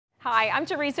Hi, I'm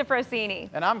Teresa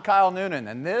Frosini. And I'm Kyle Noonan,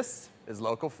 and this is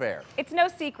Local Fare. It's no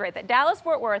secret that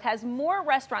Dallas-Fort Worth has more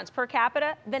restaurants per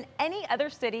capita than any other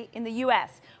city in the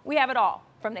U.S. We have it all,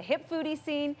 from the hip foodie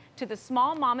scene to the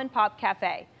small mom-and-pop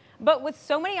cafe. But with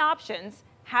so many options,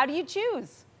 how do you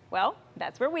choose? Well,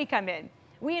 that's where we come in.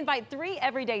 We invite 3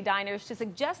 everyday diners to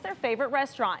suggest their favorite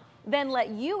restaurant, then let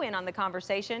you in on the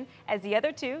conversation as the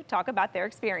other 2 talk about their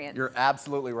experience. You're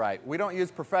absolutely right. We don't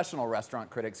use professional restaurant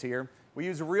critics here. We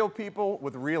use real people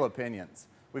with real opinions.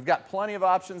 We've got plenty of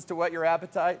options to whet your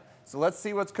appetite, so let's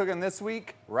see what's cooking this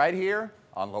week right here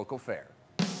on Local Fare.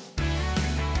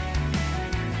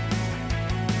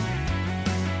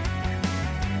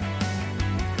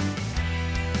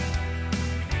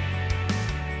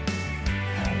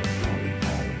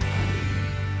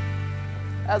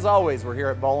 As always, we're here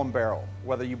at Bowl and Barrel.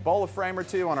 Whether you bowl a frame or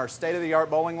 2 on our state-of-the-art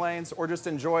bowling lanes or just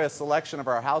enjoy a selection of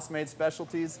our house-made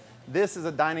specialties, this is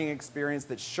a dining experience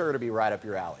that's sure to be right up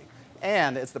your alley.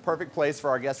 And it's the perfect place for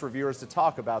our guest reviewers to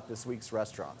talk about this week's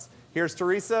restaurants. Here's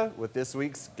Teresa with this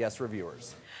week's guest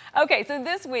reviewers. Okay, so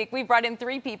this week we brought in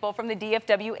 3 people from the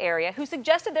DFW area who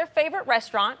suggested their favorite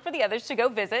restaurant for the others to go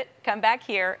visit, come back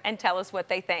here, and tell us what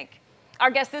they think. Our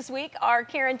guests this week are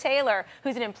Karen Taylor,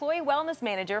 who's an employee wellness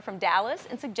manager from Dallas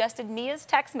and suggested Mia's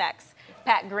Tex Mex.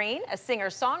 Pat Green, a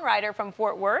singer-songwriter from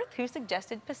Fort Worth, who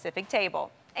suggested Pacific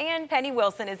Table. And Penny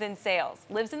Wilson is in sales,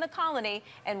 lives in the Colony,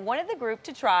 and wanted the group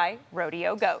to try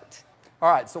Rodeo Goat. All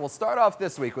right, so we'll start off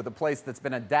this week with a place that's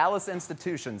been a Dallas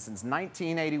institution since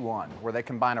 1981, where they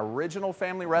combine original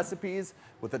family recipes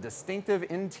with a distinctive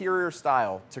interior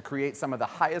style to create some of the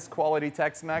highest quality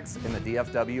Tex-Mex in the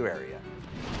DFW area.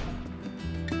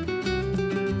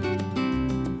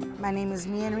 My name is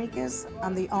Mia Enriquez.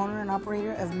 I'm the owner and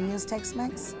operator of Mia's Tex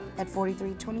Mex at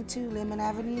 4322 Lemon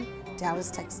Avenue,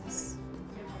 Dallas, Texas.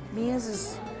 Mia's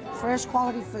is fresh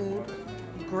quality food,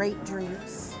 great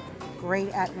drinks, great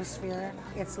atmosphere.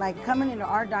 It's like coming into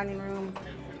our dining room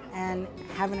and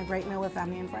having a great meal with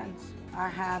family and friends. I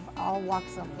have all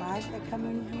walks of life that come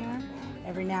in here.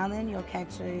 Every now and then you'll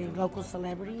catch a local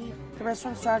celebrity. The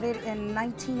restaurant started in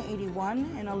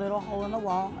 1981 in a little hole in the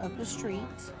wall up the street.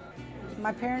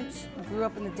 My parents grew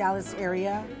up in the Dallas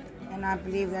area, and I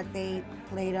believe that they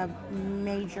played a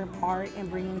major part in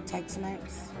bringing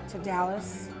Tex-Mex to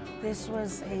Dallas. This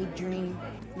was a dream.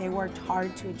 They worked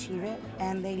hard to achieve it,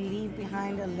 and they leave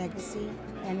behind a legacy,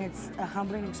 and it's a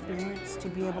humbling experience to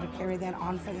be able to carry that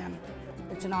on for them.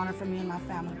 It's an honor for me and my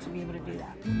family to be able to do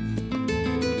that.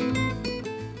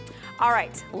 All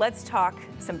right, let's talk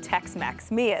some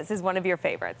Tex-Mex. Mia's is one of your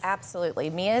favorites.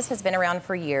 Absolutely. Mia's has been around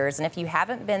for years, and if you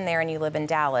haven't been there and you live in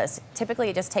Dallas, typically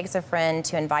it just takes a friend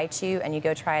to invite you and you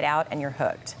go try it out and you're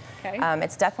hooked. Okay.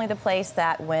 It's definitely the place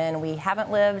that when we haven't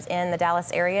lived in the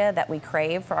Dallas area that we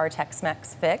crave for our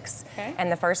Tex-Mex fix, okay,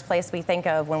 and the first place we think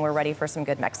of when we're ready for some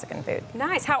good Mexican food.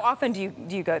 Nice. How often do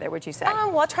you go there, would you say?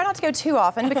 Well, I try not to go too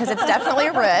often because it's definitely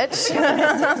rich.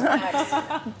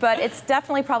 But it's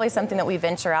definitely probably something that we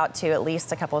venture out to at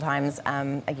least a couple of times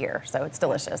a year, so it's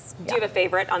delicious. Do you have a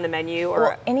favorite on the menu? Or?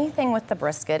 Well, anything with the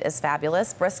brisket is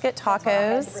fabulous. Brisket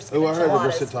tacos. Oh, I heard the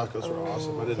brisket tacos were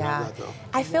awesome. I didn't know that, though.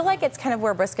 I feel like it's kind of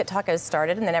where brisket tacos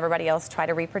started, and then everybody else tried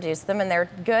to reproduce them, and they're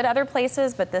good other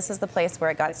places, but this is the place where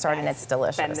it got started, and it's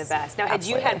delicious. Been the best. Now, had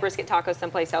you had brisket tacos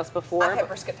someplace else before? I've had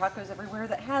brisket tacos everywhere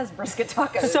that has brisket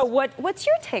tacos. So what's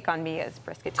your take on Mia's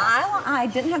brisket tacos? I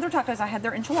didn't have their tacos. I had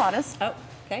their enchiladas. Oh,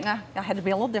 okay. I had to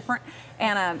be a little different,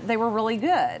 and they were really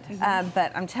good.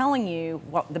 But I'm telling you,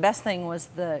 the best thing was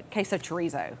the queso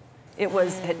chorizo. It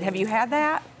was. Have you had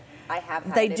that? I have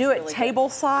had They it. do It's it really table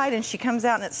side, and she comes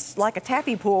out, and it's like a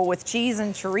taffy pool with cheese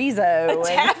and chorizo. A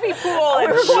taffy pool and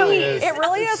It really cheese. It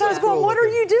really is. I was going, what are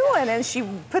you doing? And she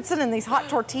puts it in these hot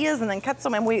tortillas and then cuts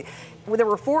them. And there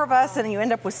were 4 of us, and you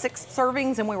end up with 6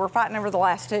 servings, and we were fighting over the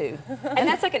last 2. And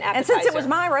that's like an appetizer. And since it was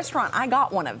my restaurant, I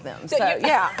got one of them. So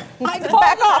yeah, back Totally,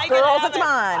 off, I can girls. have It's it.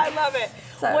 mine. I love it.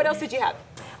 So- What else did you have?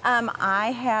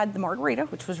 I had the margarita,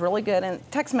 which was really good.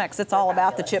 And Tex-Mex, it's all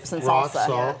about the chips and Rock, salsa.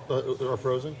 salt, or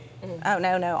frozen? Oh,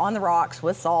 no, on the rocks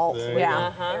with salt. There you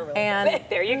Yeah. And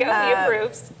There you go. He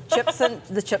approves.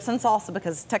 the chips and salsa,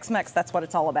 because Tex-Mex, that's what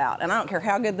it's all about. And I don't care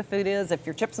how good the food is. If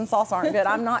your chips and salsa aren't good,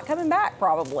 I'm not coming back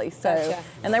probably. So, Gotcha.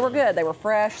 And they were good. They were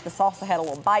fresh. The salsa had a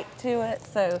little bite to it.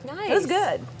 So Nice. it was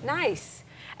good. Nice.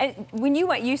 And when you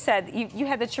went, you said you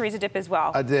had the chorizo dip as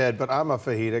well. I did, but I'm a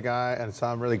fajita guy, and so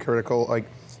I'm really critical. Like,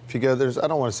 if you go, I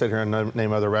don't want to sit here and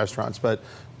name other restaurants, but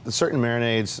the certain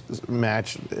marinades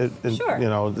match, Sure. you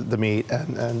know, the meat,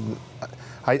 and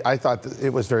I thought that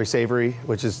it was very savory,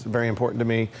 which is very important to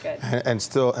me, Good. and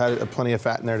still had plenty of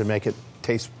fat in there to make it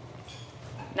taste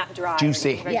Not dry.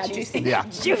 Juicy. Yeah, juicy. Yeah.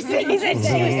 Juicy. He said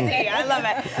juicy. I love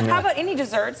it. How about any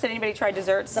desserts? Did anybody try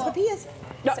desserts? Sopapillas.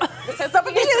 No. The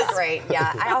sopapillas are great.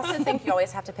 Yeah. I also think you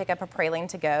always have to pick up a praline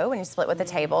to go when you split with the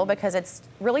table because it's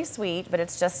really sweet, but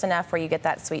it's just enough where you get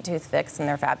that sweet tooth fix, and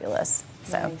they're fabulous.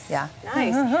 So yeah.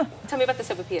 Nice. Tell me about the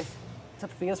sopapillas.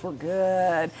 Sopapillas were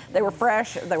good. They were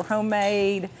fresh. They were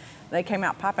homemade. They came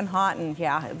out popping hot, and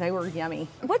yeah, they were yummy.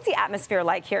 What's the atmosphere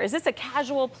like here? Is this a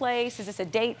casual place? Is this a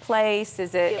date place?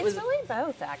 Is it? It's really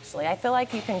both, actually. I feel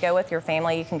like you can go with your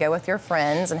family, you can go with your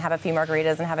friends and have a few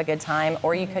margaritas and have a good time,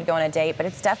 or you could go on a date, but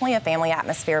it's definitely a family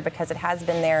atmosphere because it has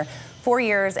been there 4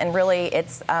 years, and really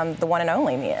it's the one and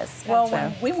only Mia's. Well,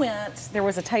 when we went, there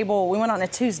was a table, we went on a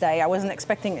Tuesday. I wasn't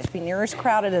expecting it to be near as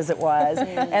crowded as it was,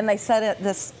 and they set at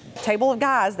this table of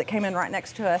guys that came in right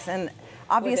next to us, and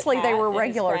obviously they were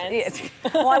regulars.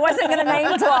 Well, I wasn't going to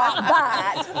name drop,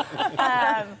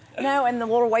 but no, and the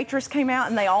little waitress came out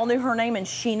and they all knew her name, and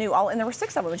she knew all, and there were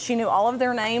 6 of them, and she knew all of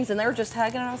their names, and they were just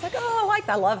hugging, and I was like, oh,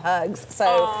 I love hugs. So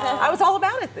I was all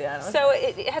about it then. So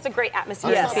it has a great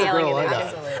atmosphere and Yes. feeling in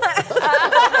it.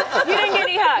 You didn't get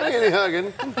any hugs. Any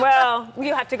hugging? Well,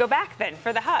 you have to go back then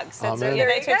for the hugs. That's man.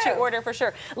 what you order for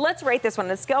sure. Let's rate this one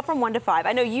on a scale from 1 to 5.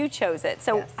 I know you chose it,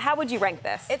 so how would you rank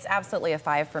this? It's absolutely a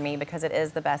 5 for me because it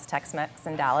is the best Tex Mex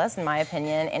in Dallas, in my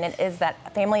opinion, and it is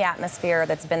that family atmosphere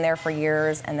that's been there for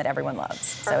years and that everyone loves.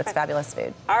 So it's fabulous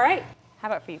food. All right. How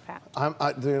about for you, Pat?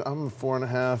 Dude, I'm a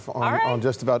 4.5 right. on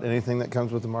just about anything that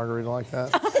comes with a margarita like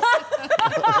that. That's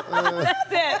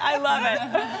it. I love it.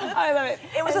 I love it.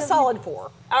 It was a solid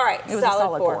 4. All right. It was a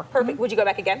solid 4. Perfect. Would you go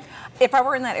back again? If I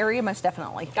were in that area, most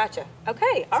definitely. Gotcha.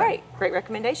 Okay. All right. Great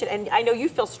recommendation. And I know you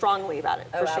feel strongly about it,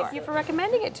 for sure. Thank you for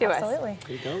recommending it to us. Absolutely.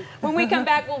 There you go. When we come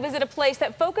back, we'll visit a place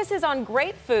that focuses on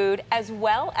great food as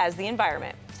well as the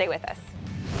environment. Stay with us.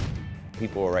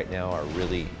 People right now are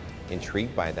really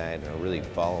intrigued by that and are really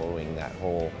following that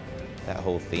whole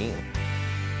theme.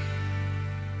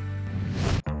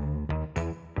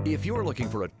 If you're looking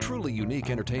for a truly unique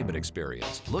entertainment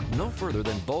experience, look no further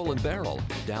than Bowl & Barrel,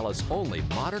 Dallas' only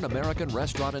modern American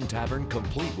restaurant and tavern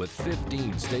complete with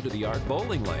 15 state-of-the-art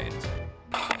bowling lanes.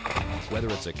 Whether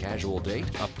it's a casual date,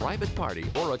 a private party,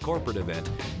 or a corporate event,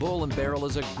 Bowl & Barrel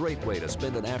is a great way to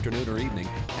spend an afternoon or evening,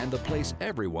 and the place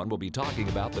everyone will be talking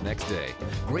about the next day.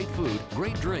 Great food,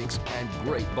 great drinks, and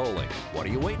great bowling. What are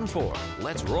you waiting for?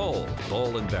 Let's roll.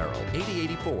 Bowl & Barrel,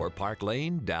 8084 Park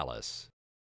Lane, Dallas.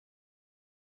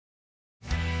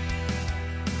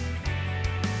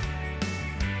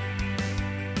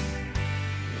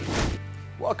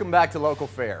 Welcome back to Local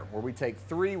Fare, where we take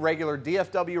 3 regular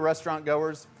DFW restaurant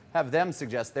goers, have them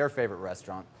suggest their favorite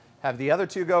restaurant, have the other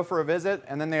 2 go for a visit,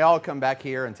 and then they all come back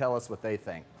here and tell us what they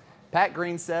think. Pat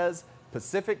Green says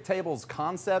Pacific Table's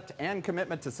concept and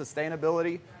commitment to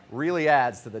sustainability really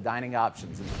adds to the dining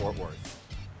options in Fort Worth.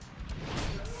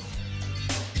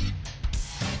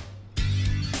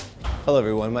 Hello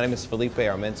everyone, my name is Felipe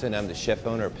Armenta and I'm the chef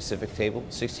owner of Pacific Table,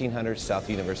 1600 South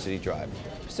University Drive.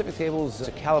 Pacific Table is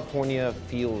a California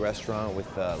feel restaurant with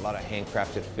a lot of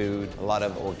handcrafted food, a lot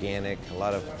of organic, a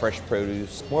lot of fresh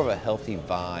produce, more of a healthy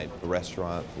vibe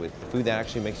restaurant with food that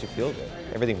actually makes you feel good.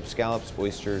 Everything from scallops,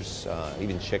 oysters,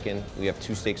 even chicken. We have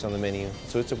 2 steaks on the menu.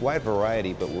 So it's a wide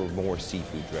variety, but we're more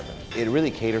seafood driven. It really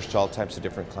caters to all types of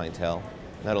different clientele.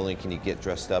 Not only can you get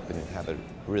dressed up and have a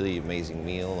really amazing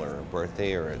meal or a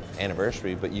birthday or an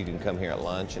anniversary, but you can come here at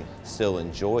lunch and still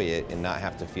enjoy it and not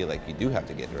have to feel like you do have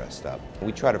to get dressed up.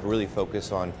 We try to really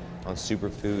focus on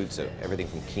superfoods, so everything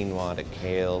from quinoa to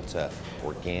kale to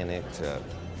organic to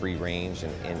free range,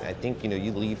 and I think, you know,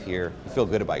 you leave here, you feel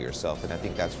good about yourself, and I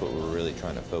think that's what we're really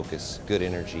trying to focus. Good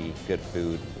energy, good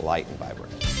food, light and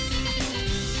vibrant.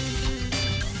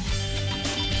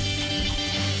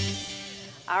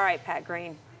 All right, Pat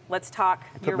Green, let's talk.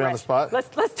 Put me on the spot?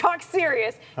 Let's talk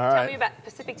serious. All Tell right. me about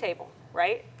Pacific Table,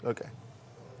 right? Okay.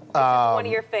 This is one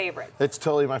of your favorites. It's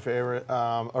totally my favorite.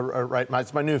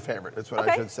 It's my new favorite. That's what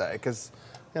I should say, because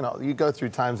you know you go through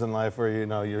times in life where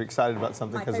you're excited about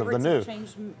something because of the new,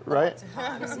 right?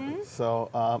 So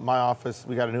my office,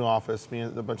 we got a new office, me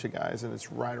and a bunch of guys, and it's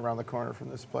right around the corner from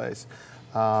this place.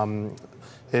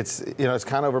 It's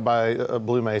kind of over by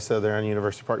Blue Mesa there in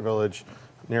University Park Village,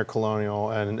 near Colonial,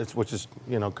 and which is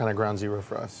kind of ground zero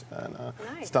for us. And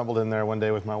Nice. Stumbled in there one day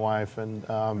with my wife and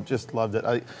just loved it.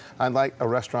 I like a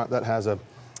restaurant that has I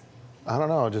don't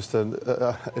know, just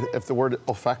if the word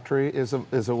olfactory is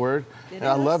a word.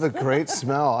 I love a great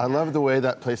smell. I love the way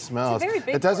that place smells. It's a very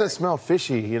big It doesn't word. smell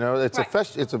fishy, It's Right. it's a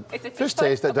It's a fish fish taste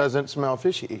place. that doesn't smell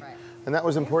fishy, and that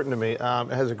was important to me. It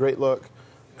has a great look,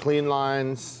 clean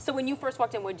lines. So when you first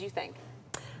walked in, what did you think?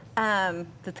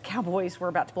 that the Cowboys were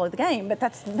about to blow the game, but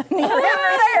that's neither here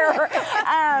nor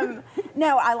there.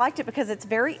 No, I liked it because it's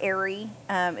very airy.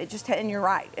 It just had, and you're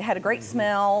right, it had a great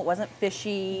smell, wasn't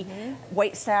fishy.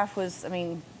 Wait staff was, I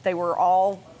mean, they were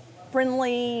all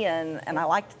friendly, and I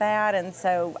liked that, and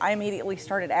so I immediately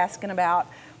started asking about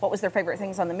what was their favorite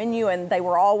things on the menu, and they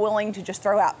were all willing to just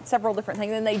throw out several different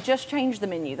things, and they just changed the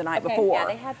menu the night before. Yeah,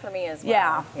 they had for me as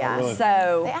well. Yeah, really?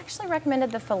 so. They actually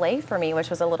recommended the filet for me, which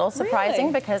was a little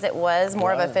surprising because it was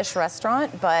more of a fish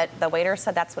restaurant, but the waiter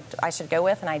said that's what I should go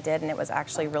with, and I did, and it was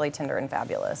actually really tender and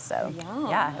fabulous, so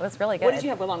yeah, it was really good. What did you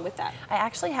have along with that? I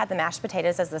actually had the mashed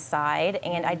potatoes as the side,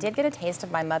 and I did get a taste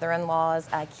of my mother-in-law's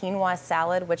quinoa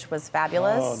salad, which was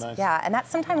fabulous. Oh, nice. Yeah, and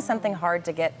that's sometimes something hard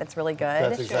to get that's really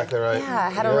good. That's exactly right. Yeah,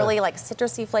 it had a really like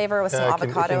citrusy flavor with some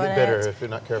avocado it can in get bitter it. if you're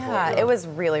not careful. Yeah, it was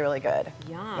really, really good.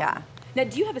 Yum. Yeah. Now,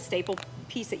 do you have a staple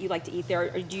piece that you like to eat there,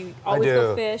 or do you always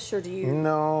go fish, or do you?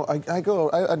 No,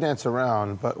 I dance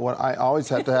around, but what I always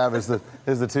have to have is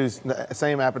the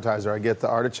same appetizer. I get the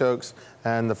artichokes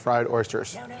and the fried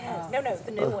oysters. No,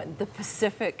 the new one. The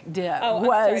Pacific dip Oh,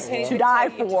 was sorry, to die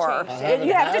for.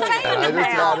 You have to change it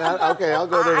now. Okay, I'll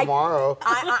go there tomorrow.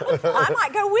 I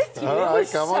might go with you. All right, it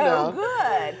was come on so down.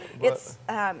 good. It's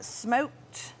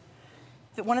smoked,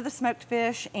 one of the smoked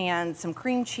fish and some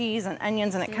cream cheese and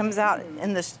onions, and it comes out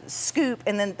in this scoop,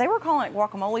 and then they were calling it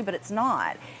guacamole, but it's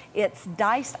not. It's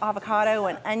diced avocado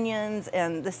and onions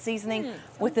and the seasoning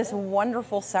with this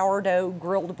wonderful sourdough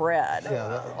grilled bread.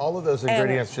 Yeah, all of those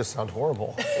ingredients just sound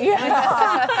horrible.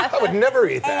 Yeah. I would never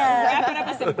eat that. Wrap it up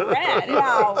with some bread.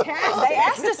 No, they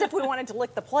asked us if we wanted to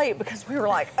lick the plate because we were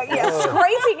like,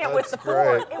 scraping it with the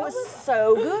fork. It was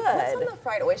so What's on good. the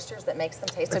fried oysters that makes them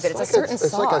taste so good? It's like a certain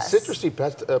sauce. It's like a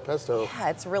citrusy pesto. Yeah,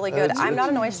 it's really good. I'm not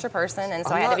an oyster person, and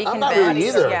so I had to be I'm convinced. not really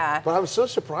either, Yeah. but I was so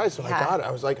surprised when I got it.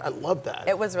 I was like, I love that.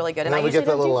 It was really good, and then I we usually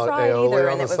get that don't little do fried aioli either,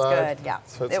 on and the it was side. good. Yeah,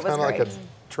 So it's it was kind of like great. a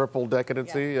triple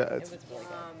decadency. Yeah, it was really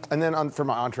good. And then for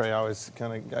my entree, I always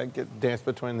kind of get dance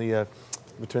between the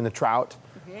trout,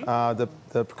 the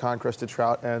pecan crusted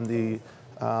trout, and the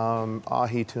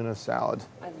ahi tuna salad.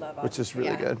 I love which is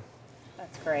really good.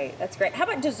 That's great. That's great. How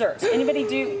about desserts? Anybody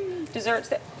do desserts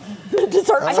that?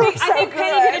 Desserts I think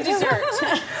Penny did a dessert.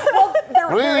 Well,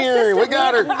 we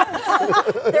got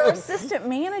her. their assistant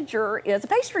manager is a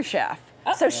pastry chef.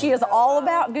 So she is all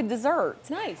about good desserts.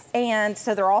 Nice. And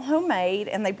so they're all homemade,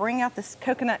 and they bring out this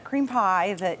coconut cream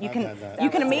pie that you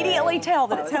can immediately tell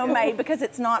that it's homemade because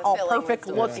it's not all perfect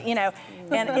looked, you know.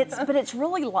 And it's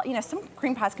really, you know, some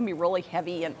cream pies can be really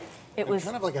heavy, and it was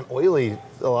kind of like an oily.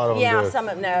 A lot of them yeah, do. some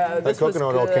of no. Like This was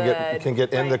coconut oil good. can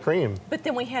get in the cream. But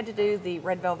then we had to do the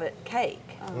red velvet cake.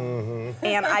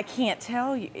 And I can't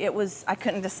tell you, I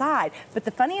couldn't decide. But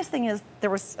the funniest thing is there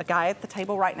was a guy at the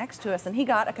table right next to us, and he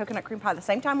got a coconut cream pie the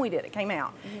same time we did. It came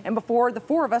out. And before the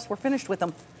four of us were finished with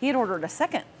them, he had ordered a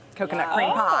second coconut cream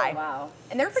pie. Wow.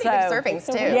 And they're pretty big servings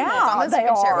too. Yeah, it's almost they you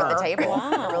can share with are. the table.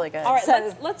 They're really good. All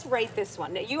right, let's rate this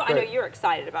one. Now, I know you're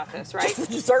excited about this, right?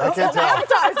 Dessert I can't tell.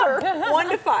 appetizer. 1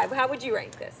 to 5. How would you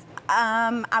rate this?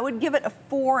 I would give it a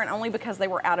 4, and only because they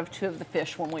were out of 2 of the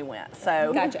fish when we went.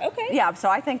 So Gotcha, okay. Yeah, so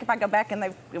I think if I go back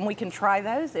and we can try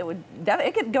those,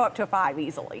 it could go up to a 5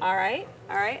 easily. All right.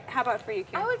 How about for you,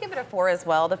 Karen? I would give it a 4 as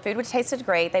well. The food tasted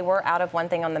great. They were out of one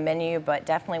thing on the menu, but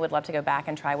definitely would love to go back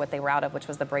and try what they were out of, which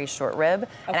was the braised short rib.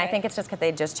 And I think it's just because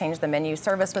they just changed the menu.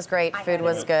 Service was great. Food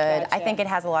was good. Gotcha. I think it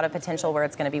has a lot of potential where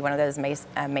it's going to be one of those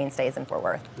mainstays in Fort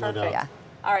Worth. Perfect. Yeah.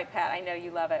 All right, Pat, I know you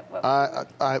love it. But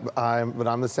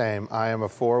I'm the same. I am a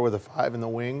 4 with a 5 in the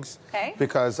wings. Okay.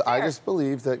 Because I just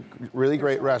believe that really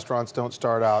great restaurants don't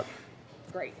start out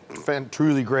great.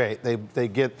 Truly great. They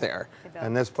get there.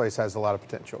 And this place has a lot of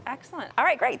potential. Excellent. All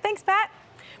right, great. Thanks, Pat.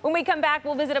 When we come back,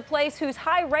 we'll visit a place whose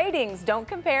high ratings don't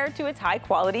compare to its high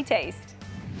quality taste.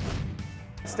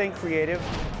 Staying creative,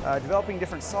 developing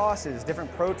different sauces,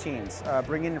 different proteins,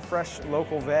 bringing in fresh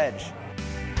local veg.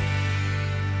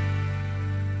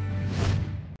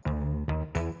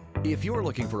 If you're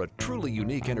looking for a truly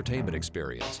unique entertainment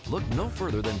experience, look no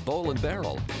further than Bowl &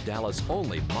 Barrel, Dallas'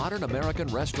 only modern American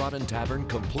restaurant and tavern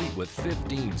complete with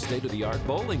 15 state-of-the-art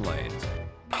bowling lanes.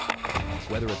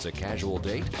 Whether it's a casual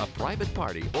date, a private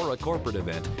party, or a corporate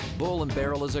event, Bowl &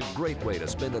 Barrel is a great way to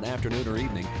spend an afternoon or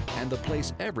evening, and the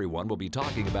place everyone will be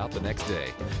talking about the next day.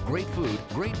 Great food,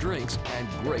 great drinks, and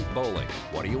great bowling.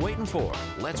 What are you waiting for?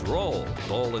 Let's roll.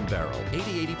 Bowl & Barrel,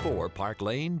 8084 Park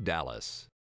Lane, Dallas.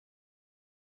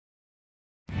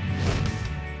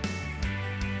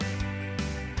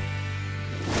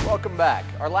 Welcome back.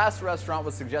 Our last restaurant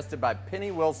was suggested by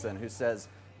Penny Wilson, who says,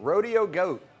 Rodeo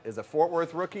Goat is a Fort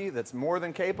Worth rookie that's more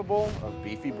than capable of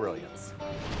beefy brilliance.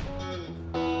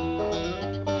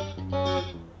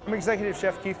 I'm Executive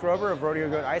Chef Keith Grober of Rodeo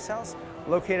Goat Ice House,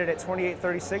 located at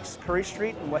 2836 Curry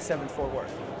Street in West 7th, Fort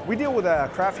Worth. We deal with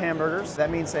craft hamburgers.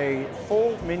 That means a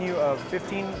full menu of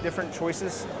 15 different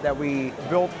choices that we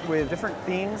built with different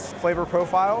themes, flavor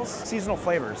profiles, seasonal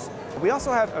flavors. We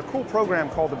also have a cool program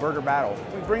called the Burger Battle.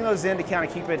 We bring those in to kind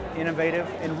of keep it innovative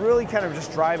and really kind of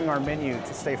just driving our menu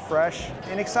to stay fresh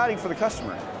and exciting for the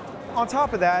customer. On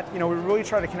top of that, we really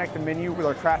try to connect the menu with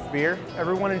our craft beer.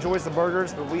 Everyone enjoys the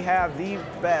burgers, but we have the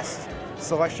best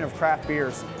selection of craft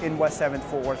beers in West 7th,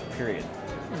 Fort Worth, period.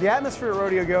 The atmosphere at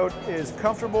Rodeo Goat is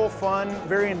comfortable, fun,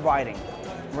 very inviting.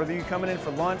 Whether you're coming in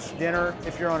for lunch, dinner,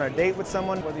 if you're on a date with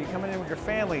someone, whether you're coming in with your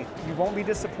family, you won't be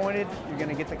disappointed. You're going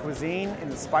to get the cuisine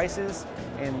and the spices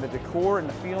and the decor and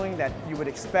the feeling that you would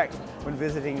expect when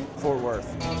visiting Fort Worth.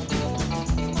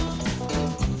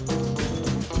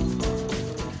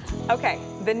 Okay,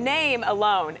 the name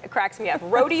alone cracks me up.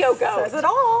 Rodeo Goat. Says it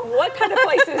all. What kind of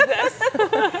place is this?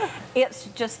 It's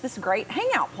just this great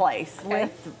hangout place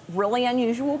with really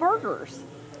unusual burgers.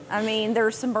 I mean,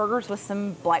 there's some burgers with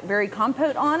some blackberry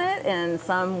compote on it, and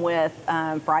some with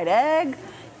fried egg,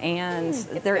 and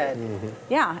they're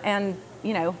yeah, and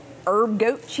herb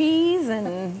goat cheese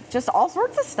and just all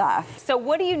sorts of stuff. So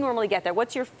what do you normally get there?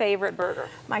 What's your favorite burger?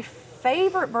 My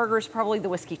favorite burger is probably the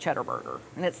whiskey cheddar burger,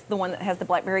 and it's the one that has the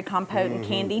blackberry compote and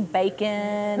candied bacon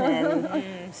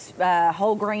and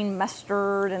whole grain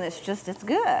mustard, and it's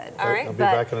good. All right, I'll be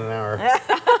back in an hour.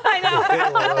 I know.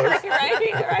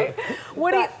 right.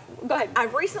 What do you? Go ahead.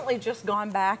 I've recently just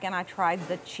gone back and I tried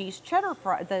the cheese cheddar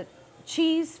fry, the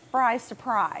cheese fry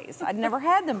surprise. I'd never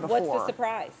had them before. What's the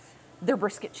surprise? They're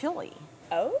brisket chili.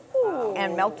 Oh.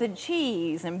 And melted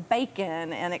cheese and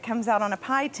bacon, and it comes out on a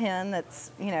pie tin that's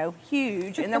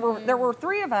huge. And there were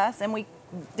three of us, and we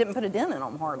didn't put a dent in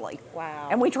them hardly. Wow.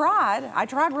 And we tried. I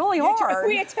tried really hard.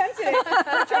 We attempted it.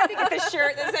 We tried to get the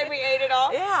shirt that said we ate it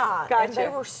all. Yeah. Gotcha. And they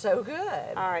were so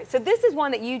good. All right. So this is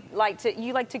one that you like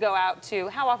to go out to.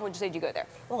 How often would you say you go there?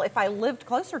 Well, if I lived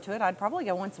closer to it, I'd probably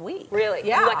go once a week. Really?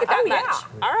 Yeah. You like it that much?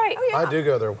 Yeah. All right. Oh, yeah. I do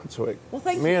go there once a week. Well,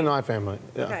 thank Me you. and my family.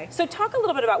 Yeah. Okay. So talk a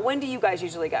little bit about when do you guys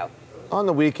usually go? On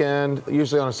the weekend,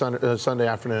 usually on a Sunday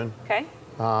afternoon. Okay.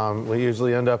 We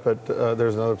usually end up at,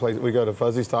 there's another place, we go to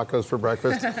Fuzzy's Tacos for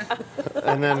breakfast.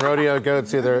 And then Rodeo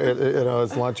Goat's either,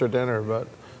 it's lunch or dinner. But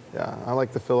yeah, I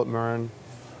like the Philip Murrin.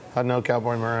 I know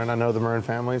Cowboy Murrin. I know the Murrin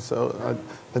family, so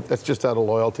that's just out of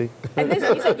loyalty. And this,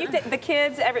 you said the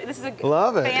kids, this is a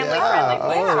family-friendly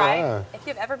place, right? Yeah. If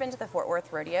you've ever been to the Fort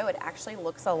Worth Rodeo, it actually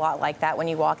looks a lot like that when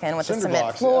you walk in with the Cinder cement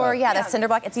blocks, floor. yeah. The cinder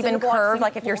block. It's even Cinder blocks curved, in the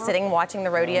like if you're floor. sitting watching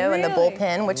the rodeo in the Really?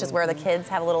 bullpen, which is where the kids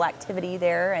have a little activity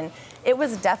there. And it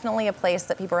was definitely a place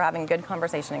that people were having good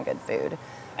conversation and good food.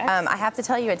 I have to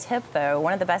tell you a tip, though.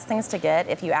 One of the best things to get,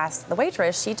 if you ask the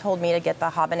waitress, she told me to get the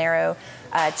habanero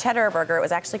cheddar burger. It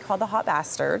was actually called the Hot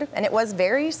Bastard, and it was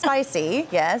very spicy,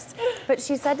 yes. But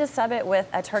she said to sub it with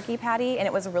a turkey patty, and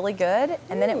it was really good,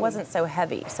 and then it wasn't so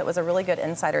heavy. So it was a really good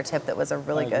insider tip that was a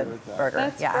really good burger.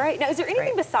 That's great. Now, is there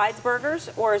anything besides burgers,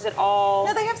 or is it all?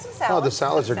 No, they have some salads. Oh, the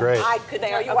salads are great. I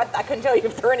couldn't tell you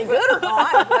if they're any good or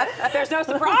not. But There's no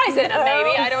surprise in them,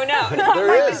 maybe. I don't know.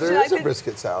 There is a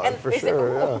brisket salad, for is it sure,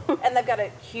 cool? yeah. And they've got a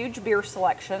huge beer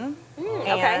selection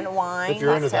and wine. If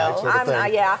you're into that sort of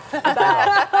thing. Yeah.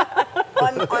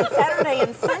 But on Saturday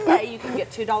and Sunday, you can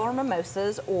get $2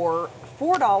 mimosas or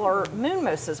 $4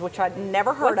 moonmosas, which I'd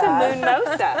never heard What's of. a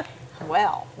moonmosa?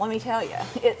 Well, let me tell you.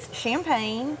 It's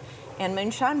champagne and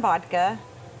moonshine vodka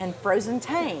and frozen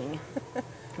tang.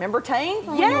 Remember Tang?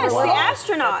 From when you were Yes, little? the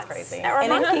astronaut. That's crazy. Or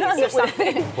monkeys or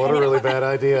something. What a really bad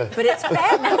idea. But it's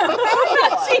fabulous. But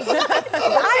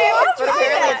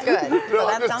apparently it's good. So No,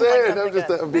 that I'm just sounds like saying. something I'm just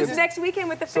good. I'm This being next weekend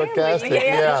with the family. sarcastic, You have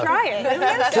yeah. to try it.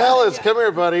 Dallas, come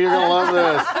here, buddy. You're going to love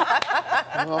this.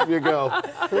 Off you go.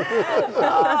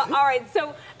 All right.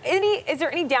 So, is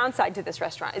there any downside to this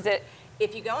restaurant? Is it?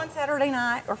 If you go on Saturday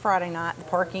night or Friday night, the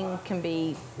parking can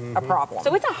be a problem.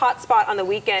 So it's a hot spot on the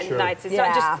weekend Sure. nights. It's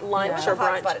not just lunch or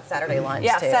brunch. But it's Saturday lunch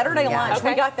yeah, too. Saturday Yeah. lunch.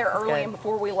 Okay. We got there early, good. and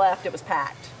before we left, it was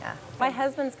packed. Yeah. My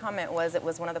husband's comment was it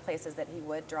was one of the places that he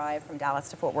would drive from Dallas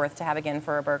to Fort Worth to have again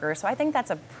for a burger. So I think that's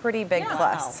a pretty big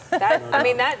plus.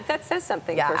 That says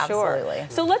something Yeah, for sure. absolutely.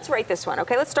 So let's rate this one.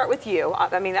 Okay, let's start with you.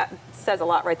 I mean, that says a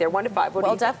lot right there. 1 to 5. What do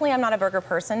Well, you think? definitely I'm not a burger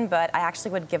person, but I actually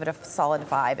would give it a solid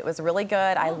 5. It was really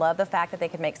good. I love the fact that they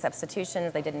could make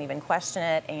substitutions. They didn't even question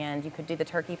it, and you could do the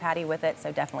turkey patty with it.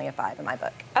 So definitely a 5 in my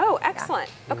book. Oh,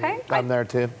 excellent. Okay. I'm there,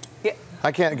 too. Yeah.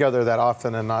 I can't go there that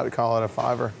often and not call it a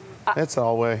 5-er. It's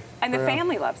all way. And the Yeah.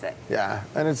 family loves it. Yeah,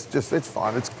 and it's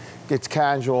fun. It's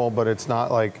casual, but it's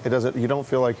not like, you don't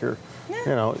feel like you're,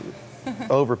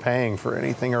 overpaying for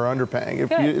anything or underpaying.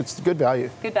 It's good value.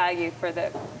 Good value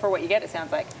for what you get, it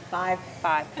sounds like. 5.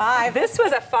 5. 5. This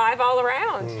was a 5 all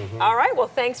around. All right, well,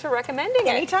 thanks for recommending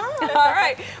it. Anytime. All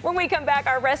right, when we come back,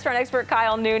 our restaurant expert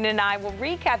Kyle Noonan and I will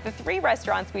recap the 3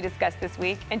 restaurants we discussed this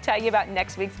week and tell you about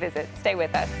next week's visit. Stay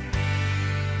with us.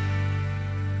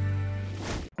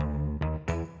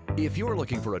 If you're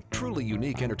looking for a truly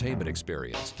unique entertainment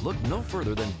experience, look no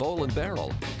further than Bowl &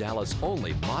 Barrel, Dallas'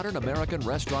 only modern American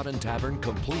restaurant and tavern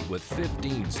complete with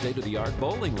 15 state-of-the-art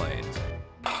bowling lanes.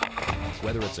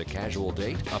 Whether it's a casual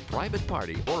date, a private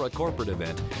party, or a corporate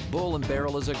event, Bowl &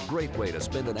 Barrel is a great way to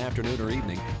spend an afternoon or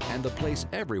evening and the place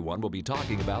everyone will be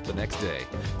talking about the next day.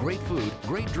 Great food,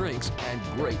 great drinks, and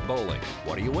great bowling.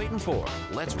 What are you waiting for?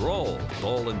 Let's roll.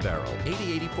 Bowl & Barrel,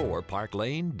 8084 Park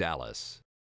Lane, Dallas.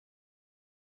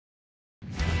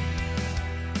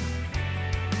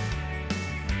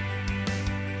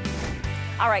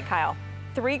 All right, Kyle.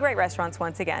 3 great restaurants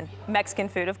once again. Mexican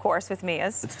food, of course, with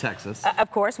Mia's. It's Texas. Of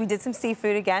course, we did some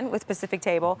seafood again with Pacific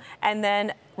Table. And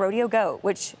then Rodeo Goat,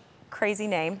 which, crazy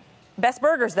name. Best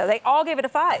burgers, though. They all gave it a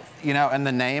 5. You know, and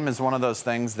the name is one of those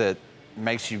things that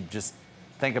makes you just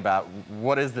think about,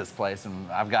 what is this place?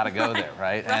 And I've got to go there,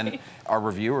 right? And our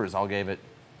reviewers all gave it,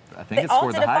 I think it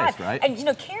scored the highest, right? And you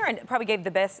know, Karen probably gave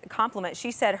the best compliment. She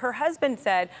said her husband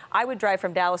said, I would drive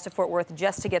from Dallas to Fort Worth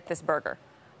just to get this burger.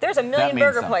 There's a million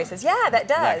burger places. Yeah, that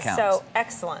does. That so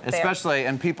excellent. Especially,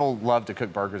 and people love to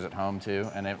cook burgers at home too.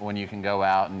 And when you can go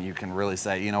out and you can really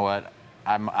say, you know what,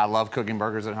 I love cooking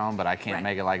burgers at home, but I can't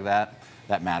make it like that.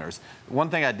 That matters.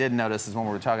 One thing I did notice is when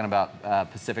we were talking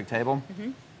about Pacific Table,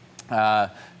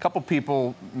 a couple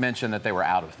people mentioned that they were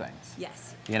out of things.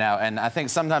 Yes. You know, and I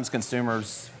think sometimes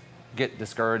consumers get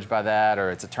discouraged by that, or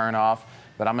it's a turnoff.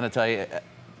 But I'm going to tell you,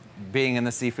 being in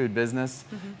the seafood business,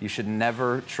 you should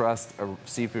never trust a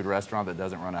seafood restaurant that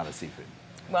doesn't run out of seafood.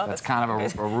 Well, that's kind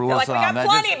of a rule of like, thumb. We got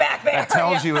plenty back there. That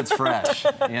tells you it's fresh.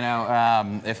 You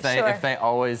know, if they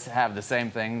always have the same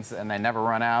things and they never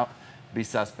run out, be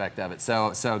suspect of it.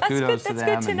 So kudos to them.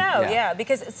 That's good to know. Yeah,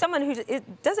 because someone who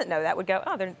doesn't know that would go,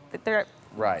 oh, they're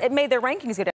right. It made their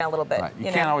rankings go down a little bit. Right.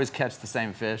 You can't always catch the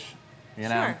same fish. You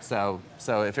know, so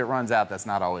if it runs out, that's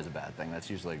not always a bad thing. That's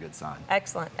usually a good sign.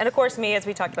 Excellent. And of course, me, as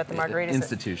we talked about the margaritas.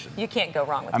 Institution. You can't go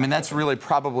wrong with. I mean, that's really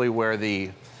probably where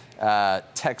the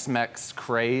Tex Mex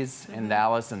craze in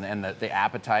Dallas and the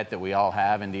appetite that we all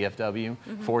have in DFW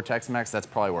for Tex Mex. That's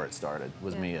probably where it started.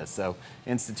 Was Mia's. So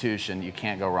institution, you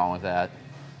can't go wrong with that.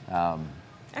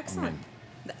 Excellent.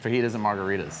 I mean, fajitas and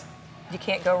margaritas. You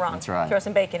can't go wrong. That's right. Throw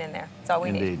some bacon in there. That's all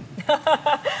we need.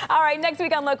 All right, next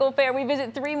week on Local Fare, we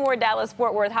visit 3 more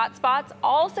Dallas-Fort Worth hotspots,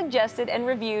 all suggested and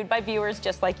reviewed by viewers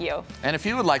just like you. And if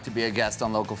you would like to be a guest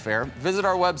on Local Fare, visit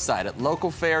our website at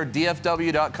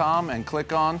localfaredfw.com and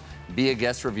click on Be a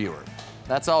Guest Reviewer.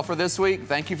 That's all for this week.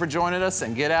 Thank you for joining us,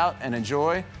 and get out and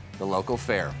enjoy the Local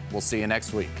Fare. We'll see you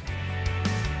next week.